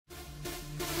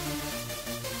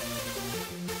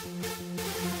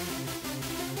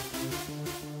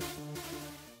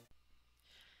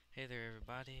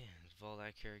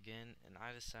here again, and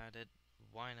I decided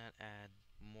why not add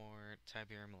more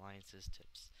Tiberium Alliances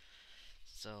tips.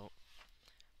 So,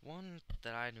 one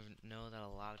that I know that a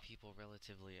lot of people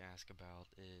relatively ask about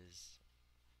is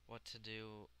what to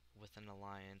do with an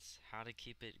alliance, how to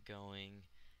keep it going,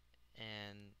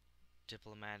 and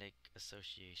diplomatic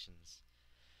associations.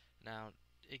 Now,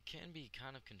 it can be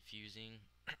kind of confusing.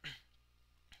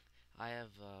 I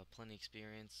have plenty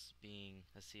experience being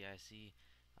a CIC.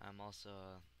 I'm also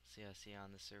a CIC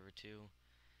on the server too.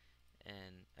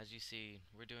 And as you see,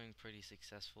 we're doing pretty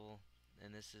successful,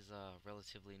 and this is a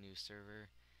relatively new server.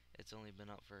 It's only been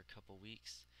up for a couple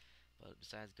weeks, but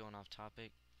besides going off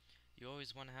topic, you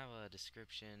always want to have a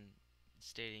description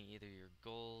stating either your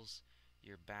goals,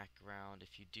 your background,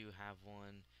 if you do have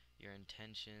one, your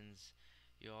intentions.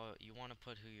 You want to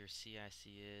put who your CIC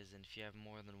is, and if you have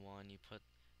more than one, you put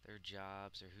their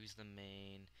jobs or who's the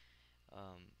main.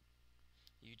 Um,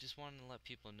 you just want to let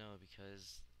people know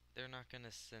because they're not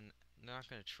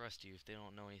gonna trust you if they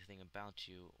don't know anything about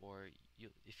you, or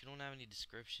if you don't have any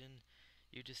description,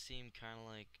 you just seem kind of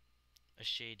like a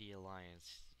shady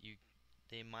alliance.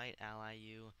 They might ally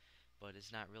you, but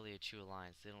it's not really a true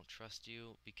alliance. They don't trust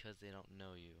you because they don't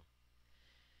know you.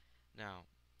 Now,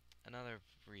 another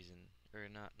reason, or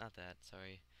not that,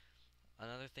 sorry.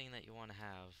 Another thing that you want to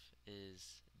have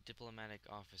is diplomatic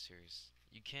officers.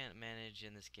 You can't manage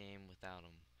in this game without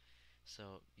them.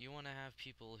 So you want to have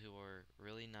people who are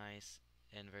really nice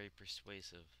and very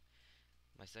persuasive.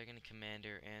 My second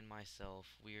commander and myself,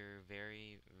 we are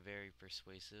very, very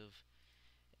persuasive,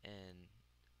 and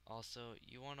also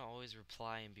you want to always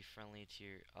reply and be friendly to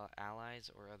your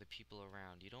allies or other people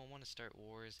around. You don't want to start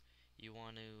wars. You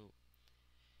want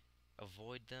to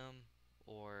avoid them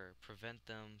or prevent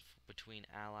them between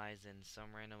allies in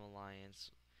some random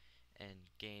alliance and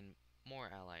gain more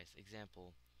allies.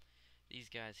 Example, these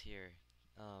guys here.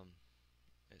 Um,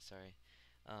 sorry.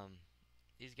 Um,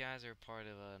 these guys are part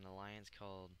of an alliance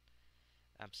called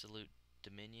Absolute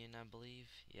Dominion, I believe.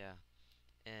 Yeah.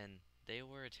 And they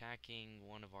were attacking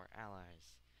one of our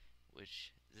allies,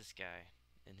 which this guy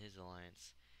in his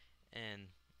alliance. And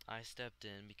I stepped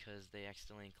in because they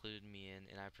accidentally included me in,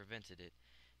 and I prevented it.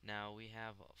 Now we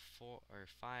have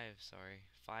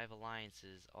five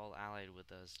alliances all allied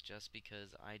with us just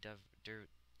because I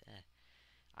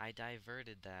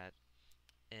diverted that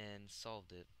and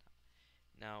solved it.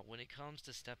 Now, when it comes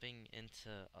to stepping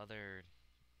into other,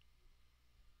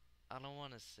 I don't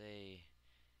want to say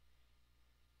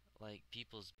like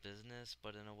people's business,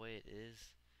 but in a way it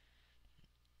is,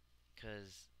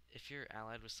 because if you're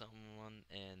allied with someone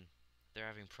and they're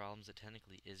having problems, it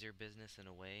technically is your business in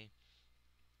a way,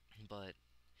 but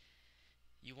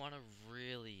you want to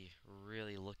really,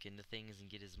 really look into things and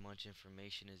get as much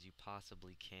information as you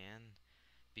possibly can,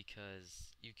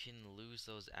 because you can lose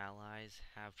those allies,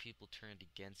 have people turned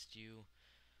against you,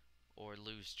 or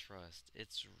lose trust.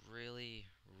 It's really,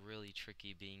 really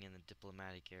tricky being in the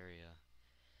diplomatic area.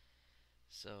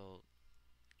 So,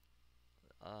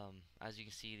 as you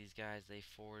can see, these guys, they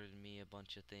forwarded me a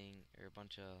bunch of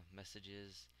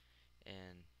messages,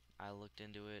 and I looked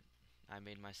into it. I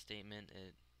made my statement.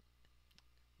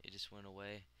 It just went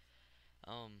away.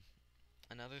 Um,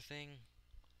 Another thing,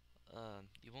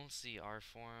 you won't see our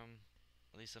forum.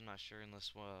 At least I'm not sure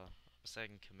unless a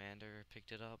second commander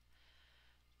picked it up.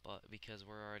 But because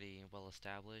we're already well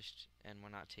established and we're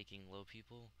not taking low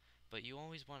people. But you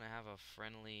always want to have a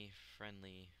friendly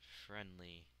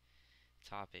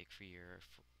topic for your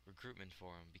recruitment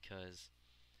forum, because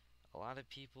a lot of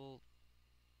people,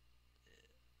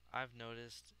 I've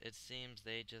noticed, it seems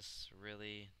they just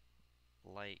really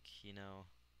like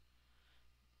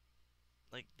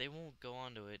they won't go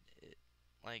onto it.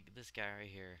 Like this guy right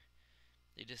here,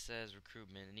 he just says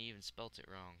recruitment and he even spelt it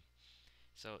wrong.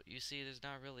 So you see, there's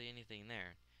not really anything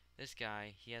there. This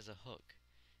guy, he has a hook,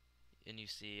 and you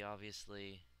see,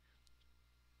 obviously,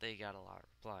 they got a lot of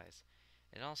replies.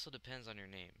 It also depends on your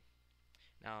name.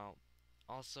 Now,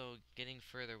 also, getting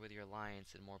further with your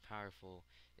alliance and more powerful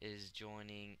is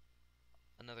joining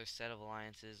another set of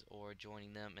alliances or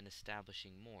joining them and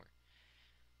establishing more.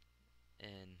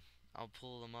 And I'll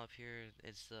pull them up here.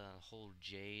 It's the whole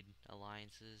Jade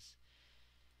alliances.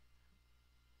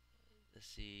 Let's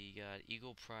see, you got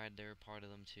Eagle Pride, they're part of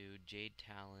them too. Jade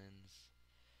Talons,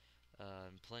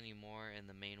 and plenty more, and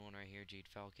the main one right here, Jade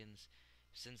Falcons.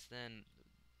 Since then,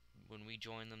 when we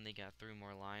joined them, they got 3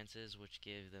 more alliances, which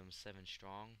gave them 7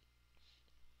 strong.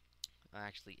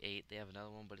 Actually 8. They have another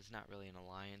one, but it's not really an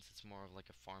alliance. It's more of like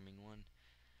a farming one.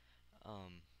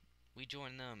 Um, we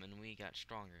joined them and we got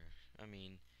stronger. I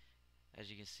mean, as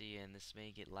you can see, and this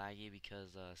may get laggy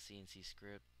because CNC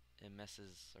script it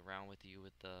messes around with you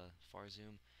with the far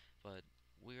zoom, but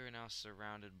we are now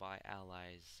surrounded by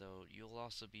allies, so you'll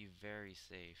also be very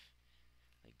safe,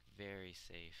 like very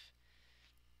safe,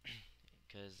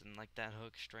 because and like that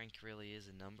hook, strength really is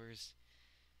in numbers,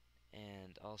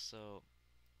 and also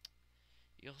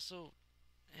you also,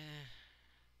 eh,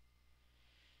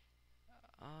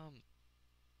 um,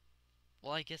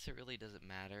 well, I guess it really doesn't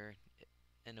matter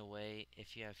in a way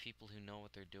if you have people who know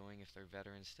what they're doing, if they're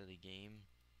veterans to the game.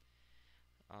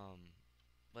 Um,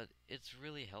 but it's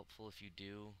really helpful if you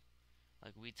do.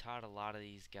 Like we taught a lot of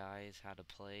these guys how to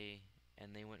play,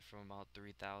 and they went from about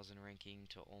 3,000 ranking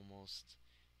to almost,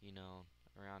 you know,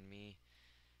 around me,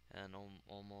 and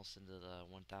almost into the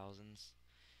 1,000s.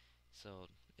 So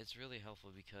it's really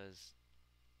helpful because,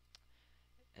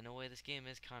 in a way, this game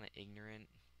is kind of ignorant.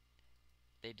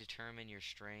 They determine your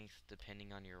strength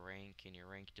depending on your rank, and your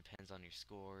rank depends on your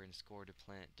score, and score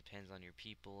depends on your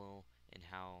people and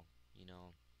how, you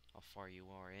know, how far you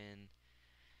are in.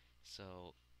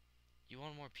 So you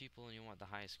want more people and you want the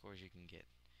highest scores you can get.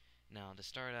 Now, to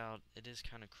start out, it is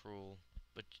kind of cruel,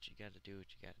 but you gotta do what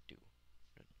you gotta do.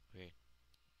 Okay,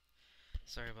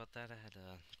 sorry about that. I had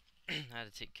to, I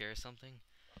had to take care of something.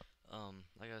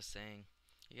 Like I was saying,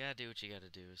 you gotta do what you gotta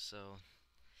do. So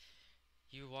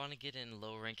you want to get in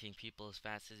low-ranking people as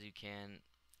fast as you can,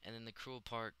 and then the cruel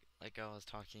part, like I was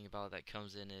talking about, that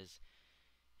comes in is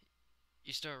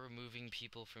you start removing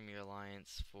people from your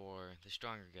alliance for the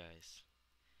stronger guys,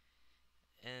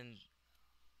 and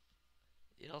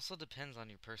it also depends on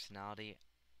your personality.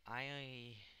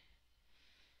 I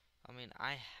I mean,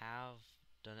 I have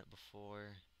done it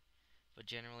before, but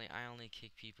generally I only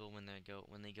kick people when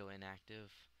they go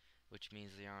inactive, which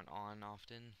means they aren't on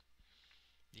often.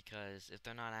 Because if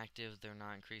they're not active, they're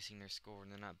not increasing their score,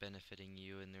 and they're not benefiting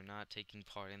you, and they're not taking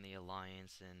part in the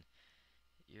alliance, and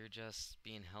you're just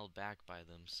being held back by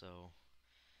them. So,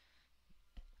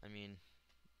 I mean,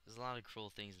 there's a lot of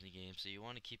cruel things in the game, so you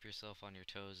want to keep yourself on your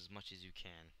toes as much as you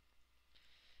can.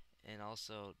 And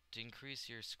also, to increase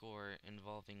your score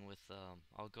involving with,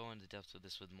 I'll go into depth with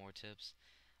this with more tips,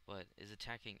 but is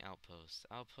attacking outposts.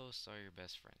 Outposts are your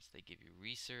best friends. They give you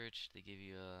research, they give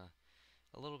you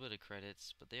a little bit of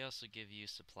credits, but they also give you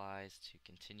supplies to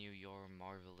continue your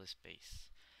marvelous base.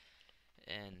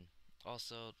 And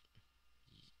also,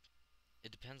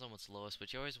 it depends on what's lowest,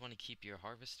 but you always want to keep your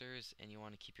harvesters and you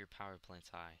want to keep your power plants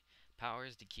high. Power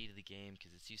is the key to the game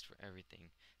because it's used for everything.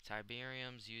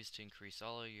 Tiberium's used to increase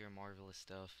all of your marvelous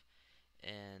stuff,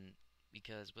 and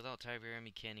because without Tiberium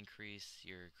you can't increase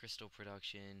your crystal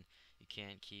production, you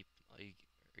can't keep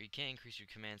you can't increase your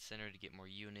command center to get more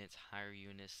units, higher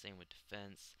units, same with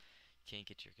defense. You can't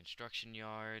get your construction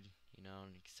yard, you know,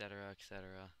 etc,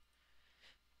 etc.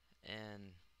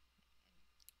 And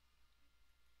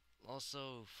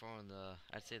also from the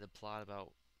I'd say the plot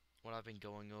about what I've been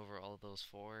going over all of those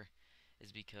for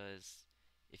is because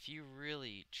if you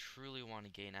really truly want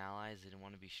to gain allies and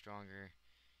want to be stronger,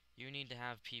 you need to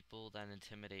have people that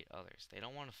intimidate others. They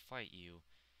don't want to fight you,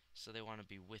 so they want to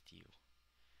be with you.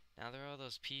 Now, there are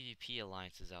those PvP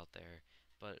alliances out there,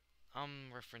 but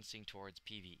I'm referencing towards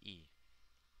PvE.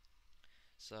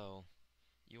 So,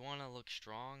 you want to look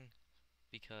strong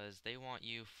because they want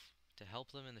you to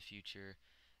help them in the future,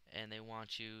 and they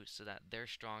want you so that they're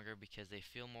stronger because they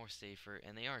feel more safer,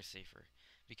 and they are safer.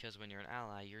 Because when you're an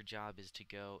ally, your job is to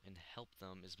go and help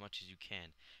them as much as you can.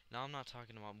 Now, I'm not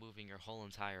talking about moving your whole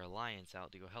entire alliance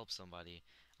out to go help somebody.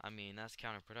 I mean, that's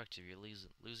counterproductive. You're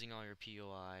losing all your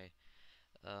POI,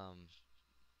 um,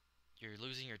 you're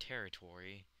losing your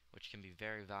territory, which can be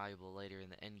very valuable later in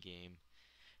the end game,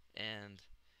 and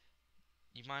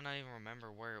you might not even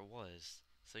remember where it was.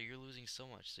 So you're losing so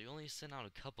much. So you only send out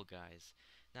a couple guys.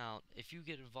 Now, if you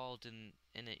get involved in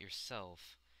it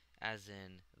yourself, as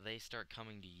in they start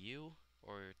coming to you,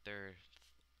 or they're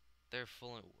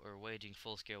full or waging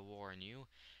full scale war on you,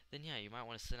 then yeah, you might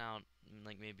want to send out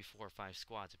like maybe 4 or 5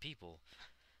 squads of people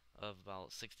of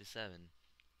about 6 to 7.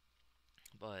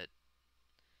 But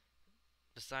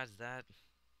besides that,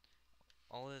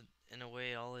 all it in a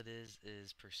way all it is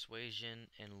persuasion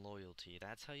and loyalty.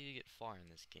 That's how you get far in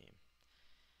this game.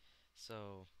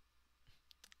 So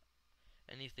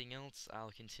anything else,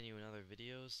 I'll continue in other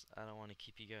videos. I don't want to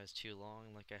keep you guys too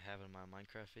long like I have in my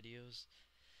Minecraft videos,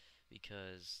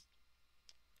 because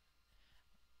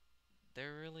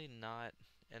they're really not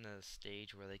in a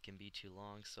stage where they can be too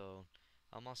long, so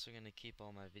I'm also going to keep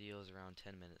all my videos around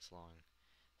 10 minutes long.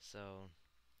 So,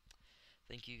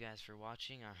 thank you guys for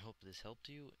watching. I hope this helped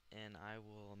you, and I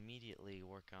will immediately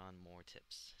work on more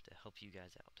tips to help you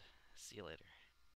guys out. See you later.